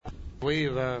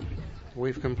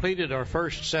We've completed our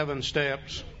first 7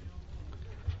 steps,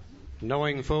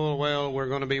 knowing full well we're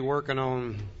going to be working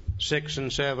on 6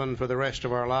 and 7 for the rest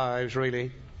of our lives,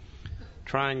 really,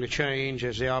 trying to change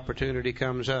as the opportunity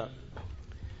comes up.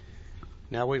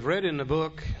 Now, we've read in the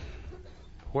book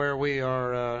where we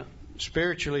are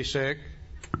spiritually sick,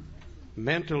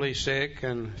 mentally sick,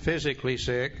 and physically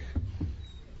sick.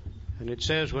 And it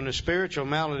says when the spiritual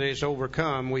malady is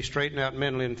overcome, we straighten out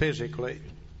mentally and physically.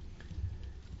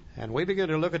 And we begin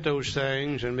to look at those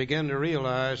things and begin to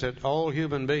realize that all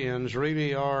human beings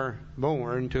really are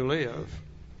born to live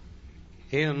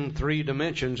in 3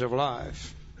 dimensions of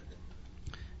life.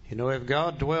 You know, if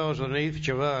God dwells in each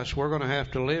of us, we're going to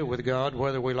have to live with God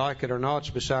whether we like it or not. It's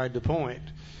beside the point.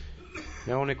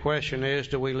 The only question is,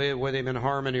 do we live with Him in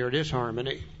harmony or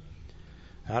disharmony?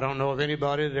 I don't know of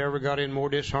anybody that ever got in more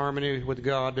disharmony with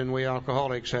God than we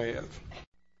alcoholics have.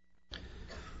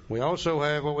 We also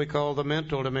have what we call the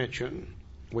mental dimension.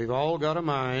 We've all got a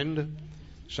mind.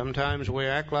 Sometimes we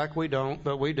act like we don't,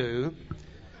 but we do.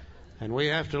 And we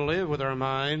have to live with our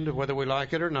mind, whether we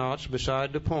like it or not. It's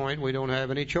beside the point. We don't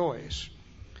have any choice.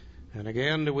 And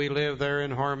again, do we live there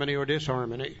in harmony or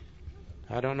disharmony?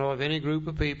 I don't know of any group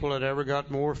of people that ever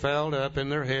got more fouled up in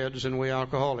their heads than we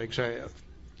alcoholics have.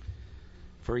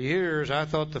 For years, I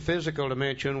thought the physical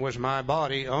dimension was my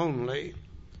body only.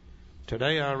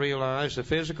 Today I realize the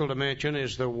physical dimension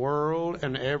is the world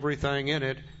and everything in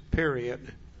it,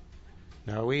 period.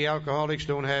 Now, we alcoholics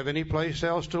don't have any place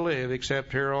else to live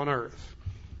except here on earth.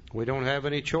 We don't have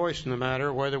any choice in the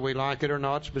matter. Whether we like it or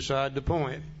not is beside the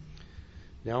point.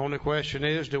 The only question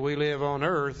is, do we live on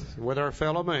earth with our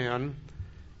fellow man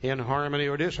in harmony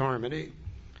or disharmony?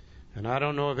 And I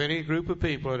don't know of any group of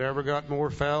people that ever got more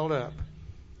fouled up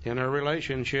in our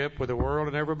relationship with the world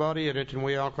and everybody in it than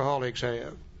we alcoholics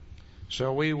have.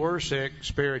 So we were sick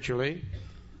spiritually,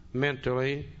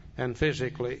 mentally, and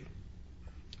physically.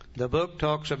 The book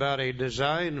talks about a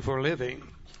design for living.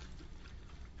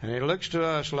 And it looks to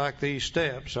us like these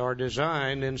steps are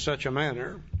designed in such a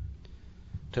manner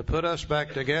to put us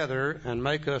back together and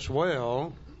make us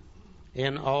well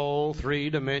in all 3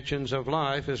 dimensions of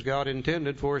life as God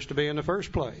intended for us to be in the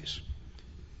first place.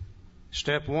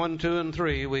 Step 1, 2, and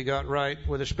 3, we got right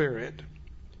with the Spirit.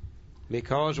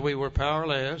 Because we were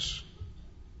powerless,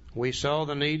 we saw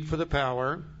the need for the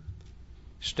power.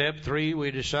 Step 3,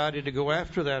 we decided to go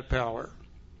after that power.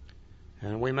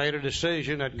 And we made a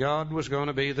decision that God was going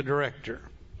to be the director.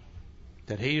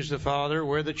 That He's the Father,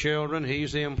 we're the children,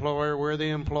 He's the employer, we're the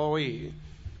employee.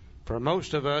 For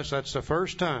most of us, that's the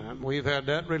first time we've had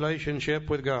that relationship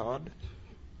with God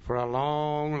for a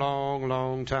long, long,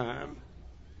 long time.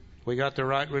 We got the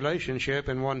right relationship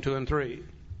in 1, 2, and 3.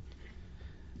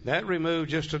 That removed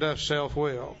just enough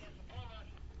self-will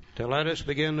to let us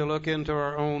begin to look into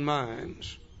our own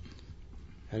minds.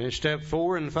 And in step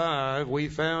 4 and 5, we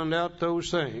found out those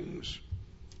things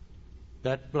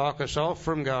that block us off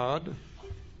from God,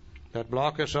 that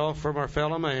block us off from our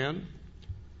fellow man,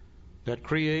 that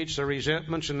creates the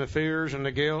resentments and the fears and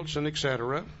the guilts and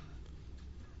etc.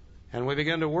 And we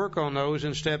begin to work on those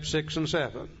in step 6 and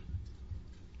 7.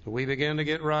 We begin to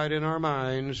get right in our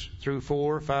minds through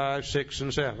 4, 5, 6,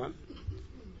 and 7.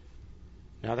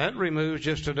 Now that removes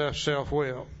just enough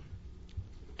self-will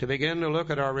to begin to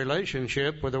look at our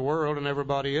relationship with the world and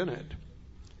everybody in it.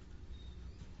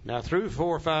 Now through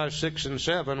 4, 5, 6, and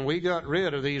 7, we got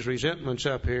rid of these resentments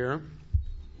up here.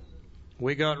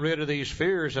 We got rid of these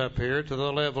fears up here to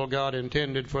the level God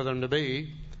intended for them to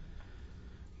be.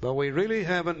 But we really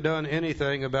haven't done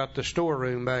anything about the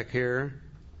storeroom back here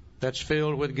that's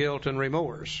filled with guilt and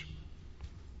remorse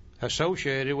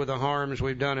associated with the harms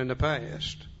we've done in the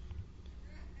past.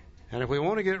 And if we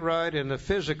want to get right in the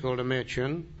physical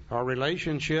dimension, our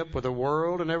relationship with the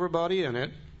world and everybody in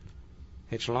it,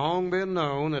 it's long been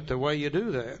known that the way you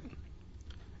do that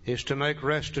is to make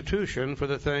restitution for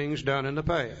the things done in the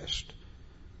past.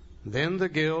 Then the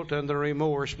guilt and the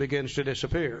remorse begins to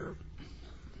disappear.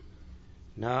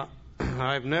 Now,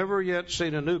 I've never yet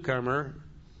seen a newcomer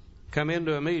come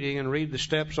into a meeting and read the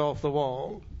steps off the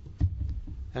wall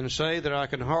and say that I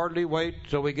can hardly wait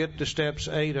till we get to steps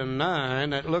 8 and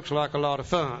 9. That looks like a lot of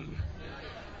fun.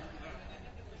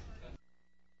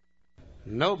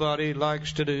 Nobody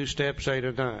likes to do steps 8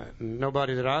 and 9.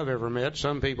 Nobody that I've ever met.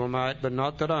 Some people might, but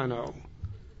not that I know.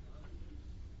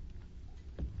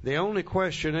 The only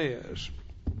question is,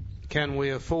 can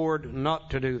we afford not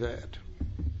to do that?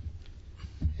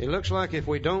 It looks like if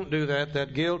we don't do that,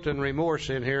 that guilt and remorse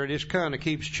in here just kind of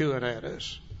keeps chewing at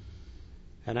us.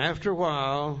 And after a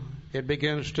while, it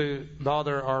begins to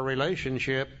bother our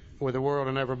relationship with the world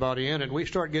and everybody in it. We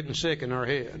start getting sick in our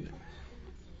head.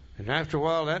 And after a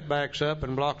while, that backs up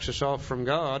and blocks us off from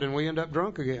God, and we end up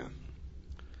drunk again.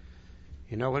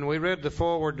 You know, when we read the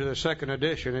foreword to the second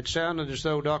edition, it sounded as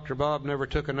though Dr. Bob never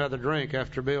took another drink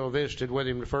after Bill visited with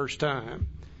him the first time.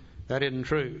 That isn't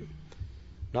true.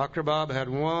 Dr. Bob had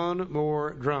one more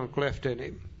drunk left in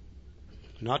him.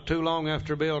 Not too long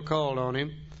after Bill called on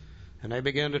him, and they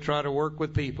began to try to work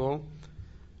with people,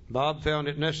 Bob found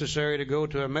it necessary to go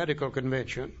to a medical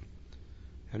convention.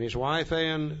 And his wife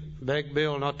Ann begged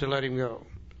Bill not to let him go.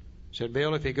 Said,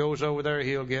 Bill, if he goes over there,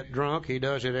 he'll get drunk. He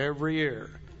does it every year.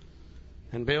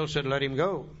 And Bill said, let him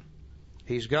go.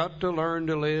 He's got to learn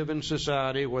to live in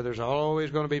society where there's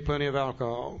always going to be plenty of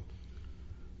alcohol.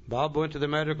 Bob went to the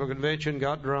medical convention,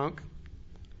 got drunk,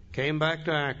 came back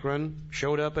to Akron,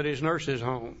 showed up at his nurse's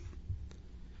home.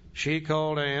 She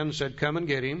called Ann, said, come and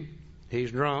get him.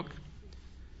 He's drunk.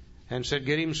 And said,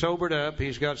 get him sobered up.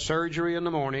 He's got surgery in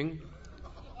the morning.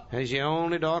 He's the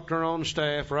only doctor on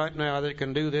staff right now that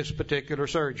can do this particular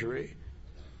surgery.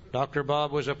 Dr.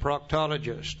 Bob was a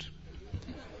proctologist.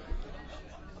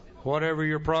 Whatever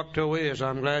your procto is,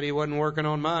 I'm glad he wasn't working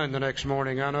on mine the next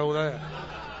morning. I know that.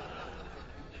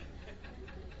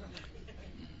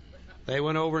 They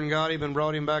went over and got him and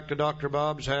brought him back to Dr.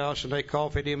 Bob's house, and they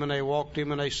coffeed him and they walked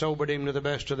him and they sobered him to the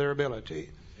best of their ability.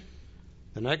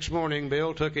 The next morning,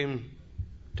 Bill took him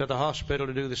to the hospital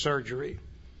to do the surgery.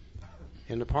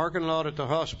 In the parking lot at the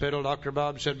hospital, Dr.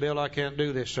 Bob said, Bill, I can't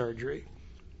do this surgery.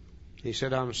 He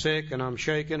said, I'm sick and I'm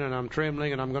shaking and I'm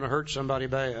trembling and I'm going to hurt somebody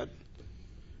bad.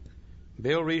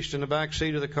 Bill reached in the back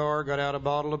seat of the car, got out a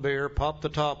bottle of beer, popped the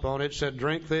top on it, said,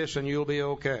 drink this and you'll be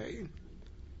okay.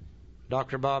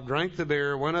 Dr. Bob drank the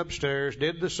beer, went upstairs,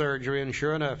 did the surgery, and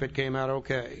sure enough, it came out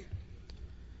okay.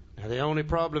 Now, the only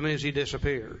problem is he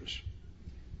disappears.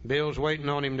 Bill's waiting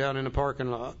on him down in the parking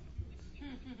lot.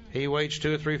 He waits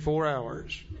 2 or 3, 4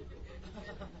 hours.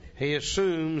 He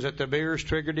assumes that the beer's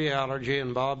triggered the allergy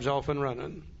and Bob's off and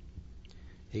running.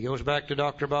 He goes back to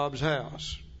Dr. Bob's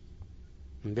house.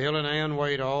 And Bill and Ann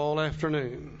wait all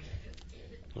afternoon.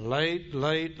 Late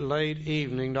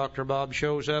evening, Dr. Bob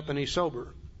shows up and he's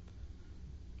sober.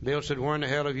 Bill said, where in the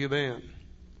hell have you been?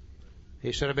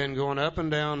 He said, I've been going up and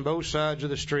down both sides of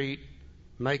the street,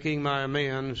 making my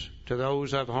amends to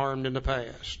those I've harmed in the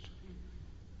past.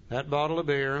 That bottle of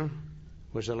beer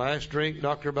was the last drink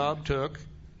Dr. Bob took,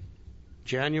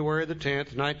 January the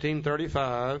 10th,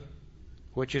 1935,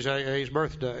 which is AA's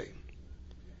birthday.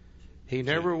 He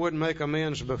never would make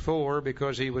amends before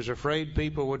because he was afraid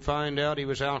people would find out he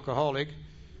was alcoholic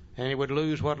and he would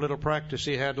lose what little practice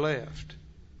he had left.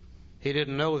 He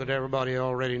didn't know that everybody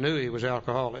already knew he was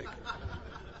alcoholic.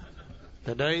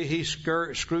 The day he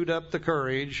screwed up the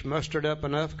courage, mustered up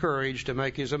enough courage to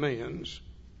make his amends,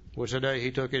 was the day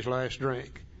he took his last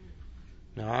drink.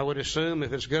 Now, I would assume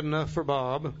if it's good enough for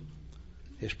Bob,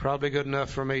 it's probably good enough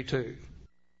for me too.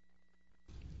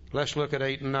 Let's look at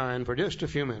 8 and 9 for just a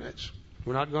few minutes.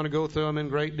 We're not going to go through them in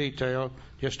great detail,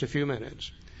 just a few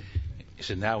minutes. He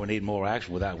said, now we need more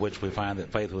action, without which we find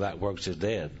that faith without works is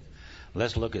dead.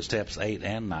 Let's look at steps 8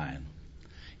 and 9.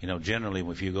 You know, generally,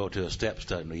 if you go to a step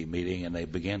study meeting and they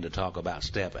begin to talk about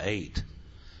step 8,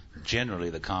 generally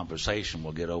the conversation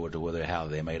will get over to how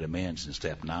they made amends in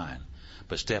step 9.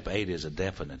 But step 8 is a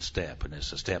definite step, and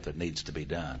it's a step that needs to be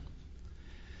done.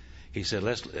 He said,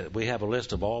 we have a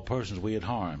list of all persons we had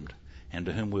harmed and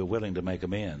to whom we were willing to make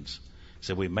amends. He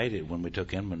said, we made it when we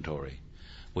took inventory.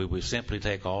 We would simply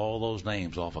take all those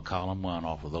names off of column 1,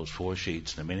 off of those 4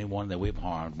 sheets, and anyone that we've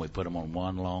harmed, we put them on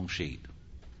one long sheet.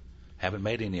 Haven't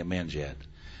made any amends yet.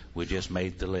 We just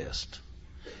made the list.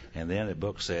 And then the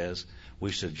book says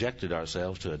we subjected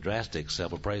ourselves to a drastic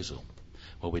self-appraisal.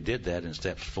 Well, we did that in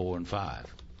steps 4 and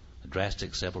 5, a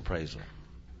drastic self-appraisal.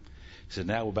 He said,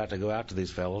 now we're about to go out to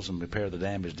these fellows and repair the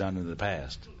damage done in the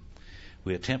past.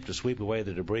 We attempt to sweep away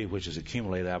the debris which has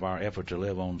accumulated out of our effort to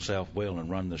live on self-will and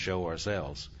run the show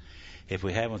ourselves. If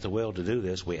we haven't the will to do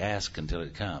this, we ask until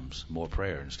it comes. More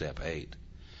prayer in step 8.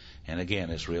 And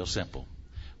again, it's real simple.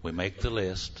 We make the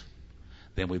list,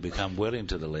 then we become willing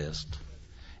to the list,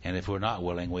 and if we're not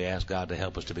willing, we ask God to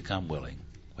help us to become willing.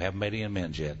 We haven't made any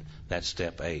amends yet. That's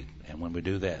step 8. And when we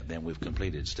do that, then we've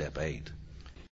completed step 8.